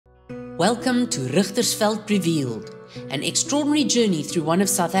Welcome to Richtersveld Revealed, an extraordinary journey through one of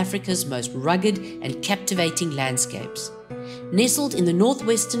South Africa's most rugged and captivating landscapes. Nestled in the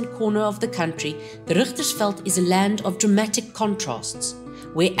northwestern corner of the country, the Richtersveld is a land of dramatic contrasts,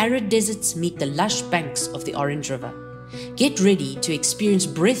 where arid deserts meet the lush banks of the Orange River. Get ready to experience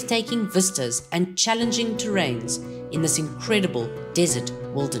breathtaking vistas and challenging terrains in this incredible desert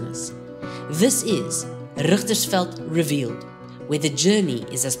wilderness. This is Richtersveld Revealed, where the journey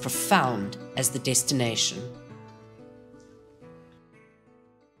is as profound as the destination.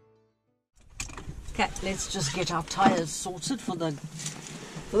 Okay, let's just get our tyres sorted for the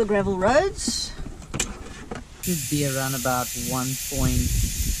gravel roads. Should be around about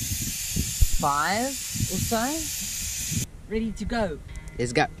 1.5 or so. Ready to go.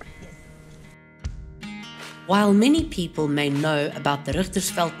 Let's go. While many people may know about the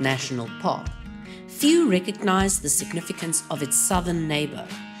Richtersveld National Park, few recognize the significance of its southern neighbor,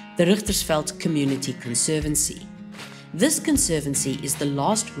 the Richtersveld Community Conservancy. This conservancy is the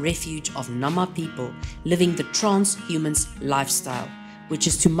last refuge of Nama people living the transhumance lifestyle, which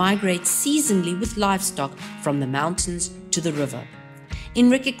is to migrate seasonally with livestock from the mountains to the river. In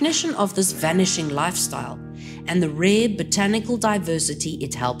recognition of this vanishing lifestyle and the rare botanical diversity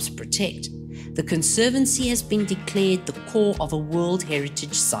it helps protect, the conservancy has been declared the core of a World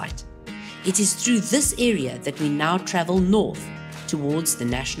Heritage Site. It is through this area that we now travel north towards the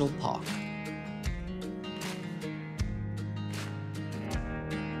national park.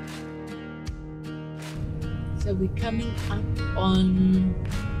 So we're coming up on,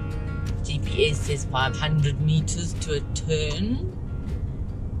 GPS says 500 meters to a turn.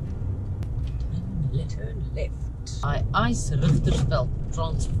 Turn left. By Ice Richtersveld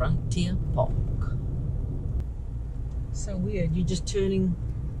Transfrontier Park. So weird, you're just turning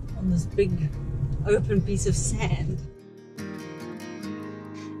on this big open piece of sand.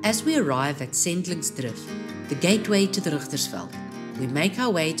 As we arrive at Sendlingsdrift, the gateway to the Richtersveld, we make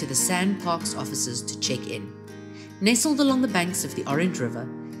our way to the Sand Park's offices to check in. Nestled along the banks of the Orange River,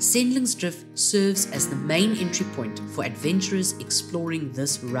 Sendlingsdrift serves as the main entry point for adventurers exploring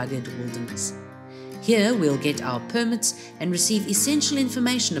this rugged wilderness. Here we'll get our permits and receive essential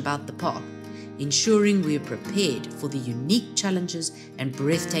information about the park, ensuring we are prepared for the unique challenges and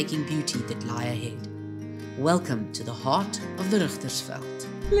breathtaking beauty that lie ahead. Welcome to the heart of the Richtersveld.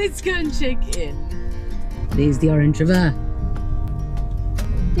 Let's go and check in. There's the Orange River.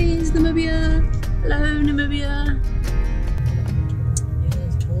 There's Namibia. Hello, Namibia.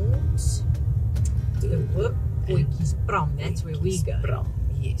 Here's towards the Springbokvlakte. That's where we go.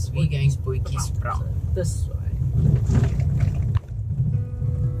 Yes, we're going Springbokvlakte. This way.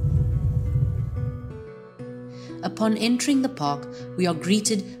 Upon entering the park, we are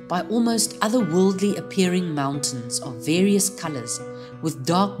greeted by almost otherworldly appearing mountains of various colors, with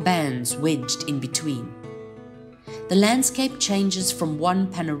dark bands wedged in between. The landscape changes from one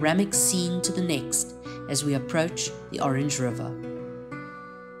panoramic scene to the next as we approach the Orange River.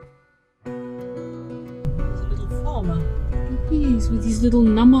 There's a little farmer. He's with his little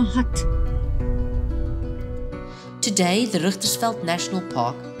Nama hut. Today, the Richtersveld National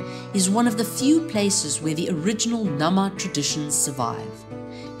Park is one of the few places where the original Nama traditions survive.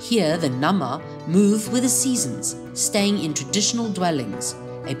 Here, the Nama move with the seasons, staying in traditional dwellings,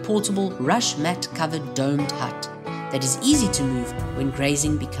 a portable rush mat covered domed hut that is easy to move when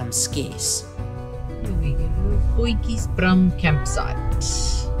grazing becomes scarce. Here we go, Springbokvlakte campsite.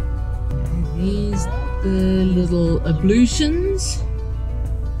 These the little ablutions,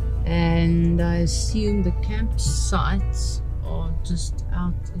 and I assume the campsites are just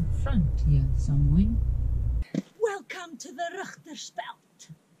out in front here somewhere. Welcome to the Richtersveld.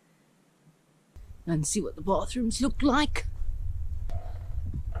 And see what the bathrooms look like.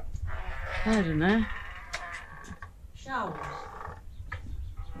 I don't know. Showers.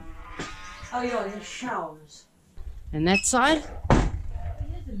 Oh yeah, there's showers. And that side?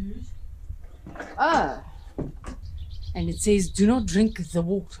 Ah. And it says, do not drink the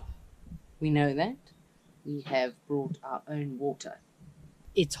water. We know that. We have brought our own water.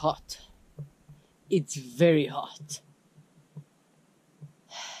 It's hot. It's very hot.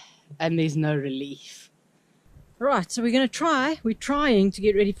 And there's no relief. Right, so we're trying to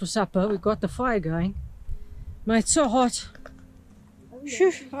get ready for supper. We've got the fire going. Mate, it's so hot.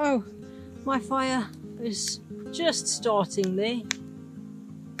 Shoo. Oh, my fire is just starting there.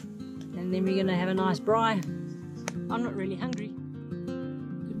 And then we're going to have a nice braai. I'm not really hungry.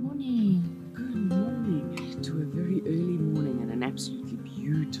 Good morning. Good morning. To a very early morning and an absolutely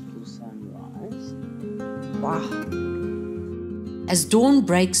beautiful sunrise. Wow. As dawn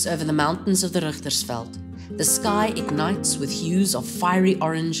breaks over the mountains of the Richtersveld, The sky ignites with hues of fiery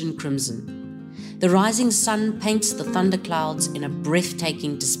orange and crimson. The rising sun paints the thunderclouds in a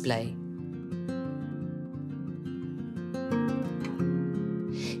breathtaking display.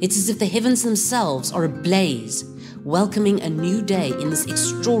 It's as if the heavens themselves are ablaze, welcoming a new day in this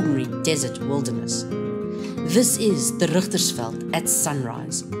extraordinary desert wilderness. This is the Richtersveld at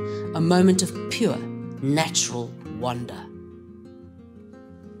sunrise, a moment of pure, natural wonder.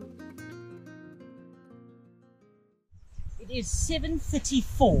 It is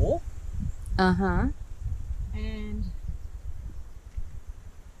 7:34. Uh-huh. And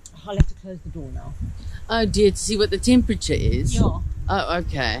I'll have to close the door now. Oh dear, to see what the temperature is? Yeah. Oh,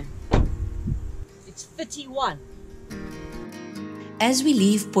 okay. It's 31. As we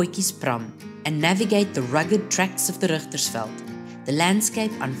leave Potjiesprang and navigate the rugged tracts of the Richtersveld, the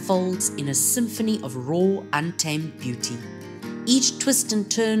landscape unfolds in a symphony of raw, untamed beauty. Each twist and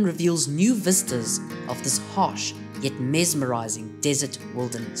turn reveals new vistas of this harsh yet mesmerizing desert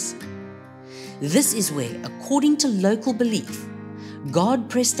wilderness. This is where, according to local belief, God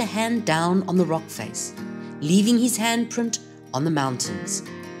pressed a hand down on the rock face, leaving his handprint on the mountains,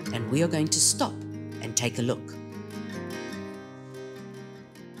 and we are going to stop and take a look.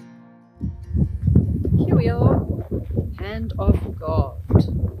 Here we are. Hand of God.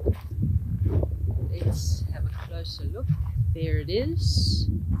 Let's have a closer look. There it is.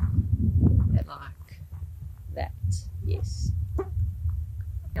 Like that. Yes.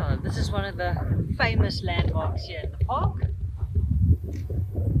 Yeah, this is one of the famous landmarks here in the park. And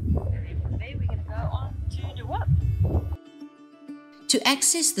then from there we're going to go on to the what? To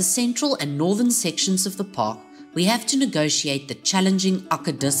access the central and northern sections of the park, we have to negotiate the challenging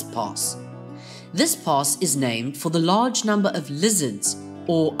Akkadis Pass. This pass is named for the large number of lizards,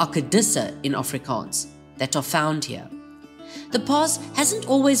 or Akkadisse in Afrikaans, that are found here. The pass hasn't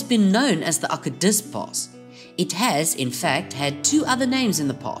always been known as the Akkadis Pass. It has, in fact, had two other names in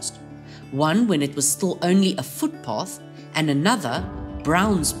the past. One when it was still only a footpath, and another,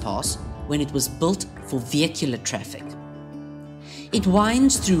 Brown's Pass, when it was built for vehicular traffic. It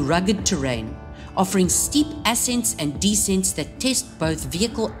winds through rugged terrain, offering steep ascents and descents that test both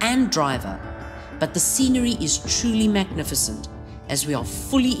vehicle and driver. But the scenery is truly magnificent, as we are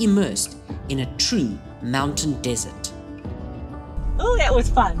fully immersed in a true mountain desert. Oh, that was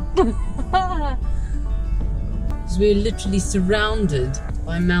fun. We're literally surrounded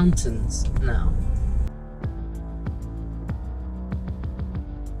by mountains now.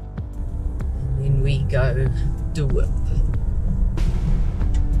 And then we go de Whip.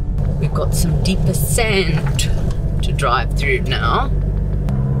 We've got some deeper sand to drive through now.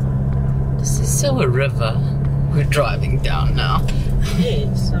 This is so a river we're driving down now.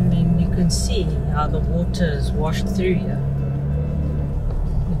 Yes, I mean you can see how the water is washed through here.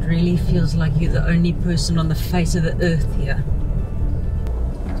 It really feels like you're the only person on the face of the earth here.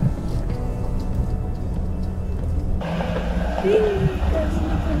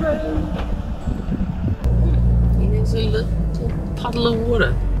 There's a little puddle of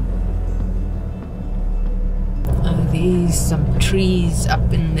water. Oh, there's some trees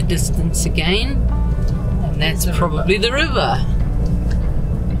up in the distance again. And that's probably the river.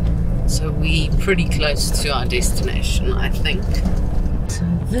 So we're pretty close to our destination, I think. So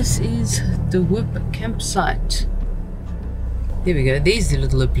this is the Whip campsite. There we go, there's the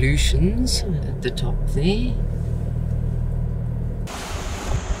little ablutions at the top there.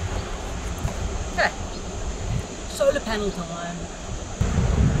 Okay, solar panel time.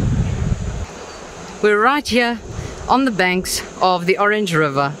 We're right here on the banks of the Orange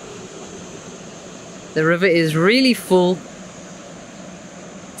River. The river is really full.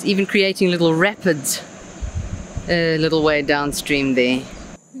 It's even creating little rapids a little way downstream there.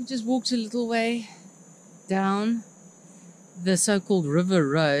 We just walked a little way down the so-called river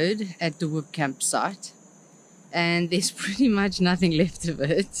road at the Whip campsite, and there's pretty much nothing left of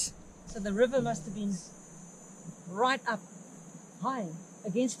it. So the river must have been right up high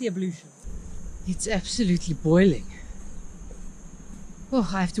against the ablution. It's absolutely boiling. Oh,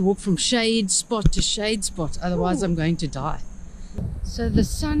 I have to walk from shade spot to shade spot, otherwise I'm going to die. So the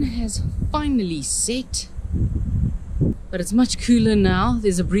sun has finally set, but it's much cooler now.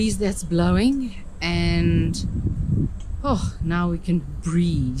 There's a breeze that's blowing, and oh, now we can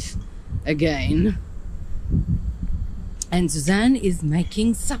breathe again. And Suzanne is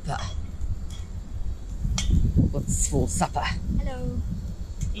making supper. What's for supper? Hello.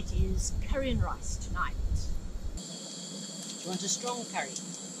 It is curry and rice tonight. Do you want a strong curry?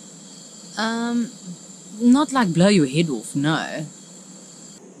 Not like blow your head off, no.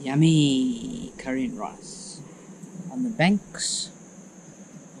 Yummy curry and rice on the banks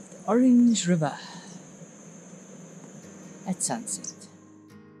of the Orange River. at sunset.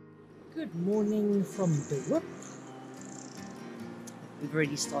 Good morning from the Whoop. We've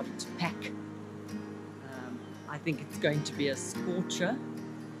already started to pack. I think it's going to be a scorcher.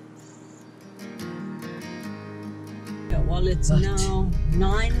 Well, it's now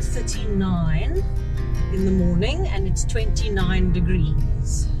 9:39 in the morning and it's 29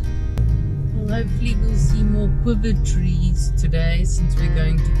 degrees. Well, hopefully we'll see more quiver trees today since we're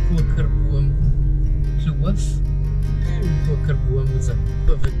going to Springbokvlakte. Quiverboom is a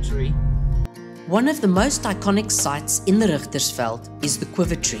quiver tree. One of the most iconic sites in the Richtersveld is the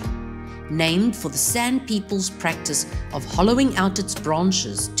quiver tree, named for the Sand people's practice of hollowing out its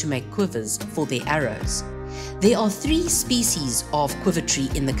branches to make quivers for their arrows. There are 3 species of quiver tree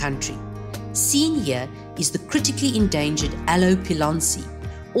in the country. Seen here is the critically endangered Aloe pilansi,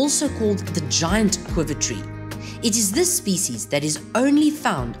 also called the giant quiver tree. It is this species that is only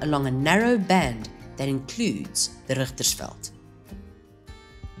found along a narrow band that includes the Richtersveld.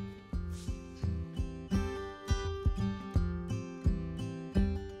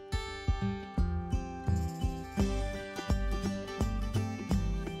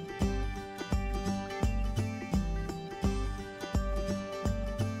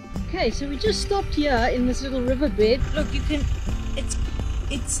 Okay, so we just stopped here in this little riverbed. Look, you can,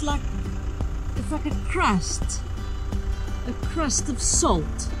 it's like a crust of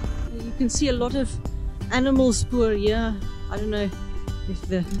salt. You can see a lot of animal spoor here. I don't know if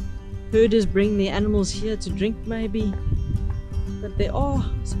the herders bring their animals here to drink maybe, but there are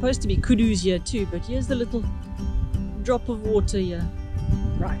supposed to be kudus here too, but here's the little drop of water here.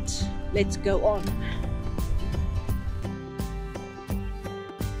 Right, let's go on.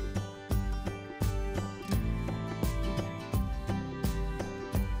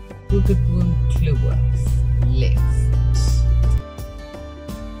 Springbokvlakte left.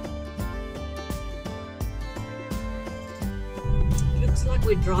 Looks like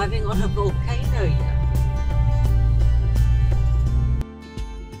we're driving on a volcano here.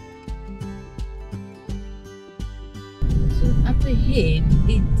 So up ahead,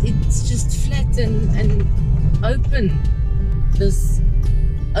 it's just flat and open. This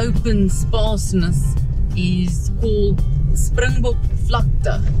open sparseness is called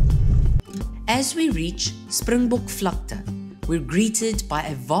Springbokvlakte. As we reach Springbokvlakte, we're greeted by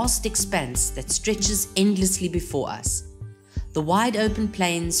a vast expanse that stretches endlessly before us. The wide open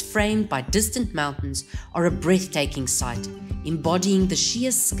plains framed by distant mountains are a breathtaking sight, embodying the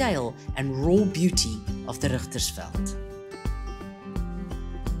sheer scale and raw beauty of the Richtersveld.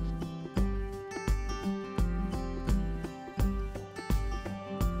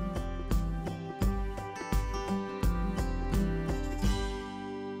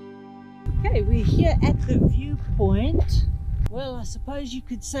 Okay, we're here at the viewpoint. Well, I suppose you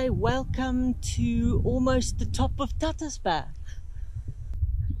could say welcome to almost the top of Richtersveld.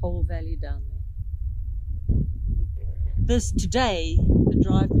 Whole valley down there. This today, the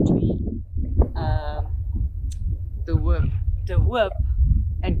drive between The Whoop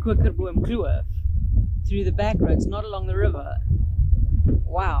and Quiverboom through the back roads, not along the river.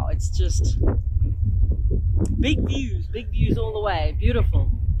 Wow, it's just big views all the way,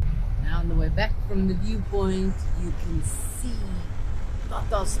 beautiful. Now on the way back from the viewpoint, you can see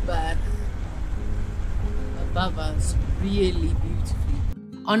Richtersveld above us, really beautifully.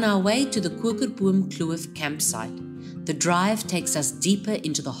 On our way to the Quiverboom campsite, the drive takes us deeper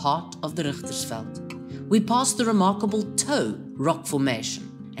into the heart of the Richtersveld. We pass the remarkable Toe rock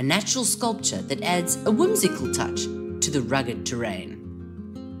formation, a natural sculpture that adds a whimsical touch to the rugged terrain.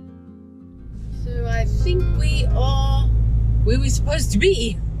 So I think we are where we're supposed to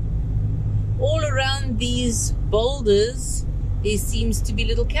be. All around these boulders, there seems to be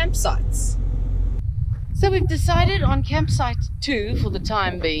little campsites. So we've decided on campsite 2 for the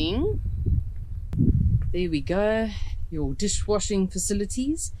time being. There we go, your dishwashing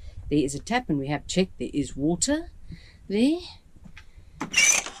facilities. There is a tap and we have checked there is water there.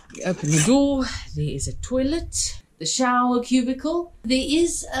 We open the door, there is a toilet, the shower cubicle. There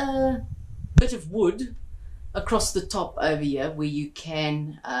is a bit of wood across the top over here where you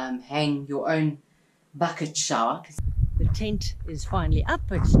can hang your own bucket shower. The tent is finally up.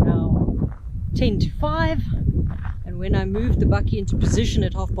 It's now 10 to 5, and when I moved the bucky into position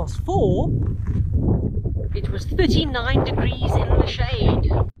at 4:30, it was 39 degrees in the shade.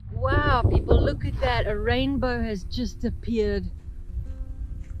 Wow, people, look at that. A rainbow has just appeared.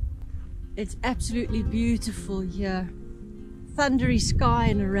 It's absolutely beautiful here. Thundery sky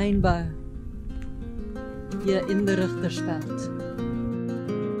and a rainbow here in the Richtersveld.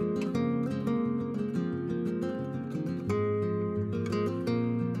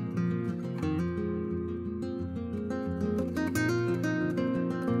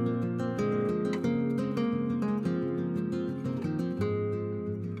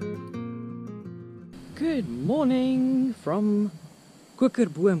 Good morning from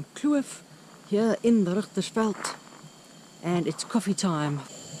Springbokvlakte here in the Richtersveld, and it's coffee time.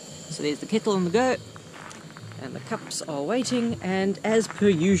 So there's the kettle on the go and the cups are waiting, and as per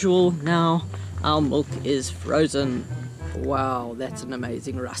usual now our milk is frozen. Wow, that's an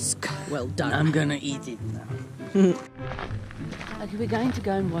amazing rusk. Well done. I'm gonna eat it now. Okay, we're going to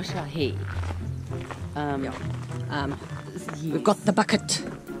go and wash our hair. We've got the bucket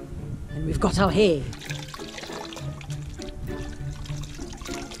and we've got our hair.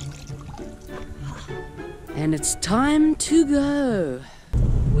 And it's time to go.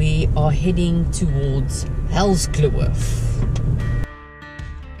 We are heading towards Hellskloof.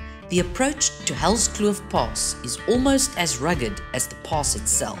 The approach to Hellskloof Pass is almost as rugged as the pass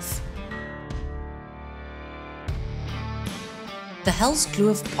itself. The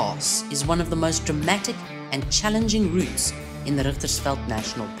Hellskloof Pass is one of the most dramatic and challenging routes in the Richtersveld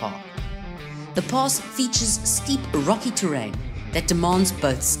National Park. The pass features steep rocky terrain that demands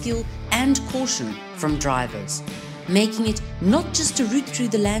both skill and caution from drivers, making it not just a route through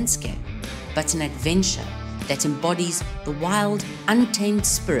the landscape, but an adventure that embodies the wild, untamed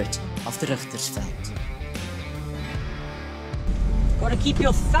spirit of the Richtersveld. Gotta keep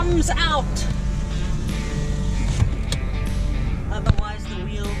your thumbs out, otherwise the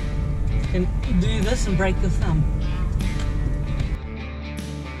wheel can do this and break your thumb.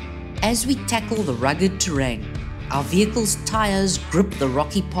 As we tackle the rugged terrain, our vehicle's tires grip the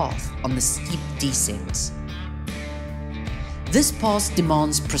rocky path on the steep descents. This pass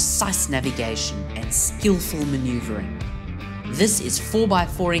demands precise navigation and skillful maneuvering. This is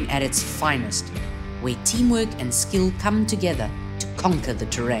 4x4ing at its finest, where teamwork and skill come together to conquer the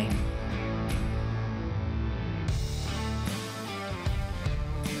terrain.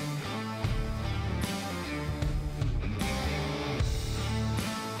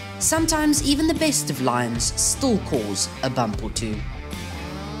 Sometimes even the best of lions still cause a bump or two.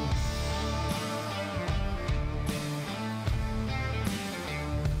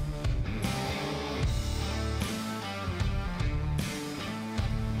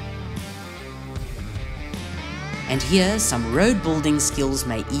 And here, some road building skills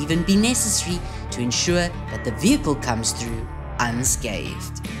may even be necessary to ensure that the vehicle comes through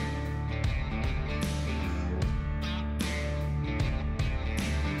unscathed.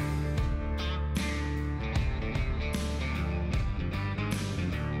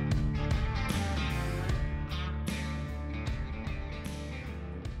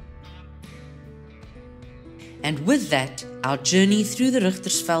 And with that, our journey through the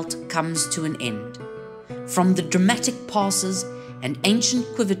Richtersveld comes to an end. From the dramatic passes and ancient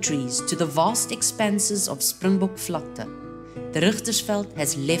quiver trees to the vast expanses of Springbokvlakte, the Richtersveld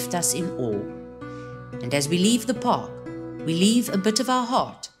has left us in awe. And as we leave the park, we leave a bit of our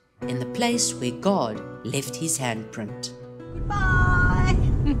heart in the place where God left his handprint. Goodbye!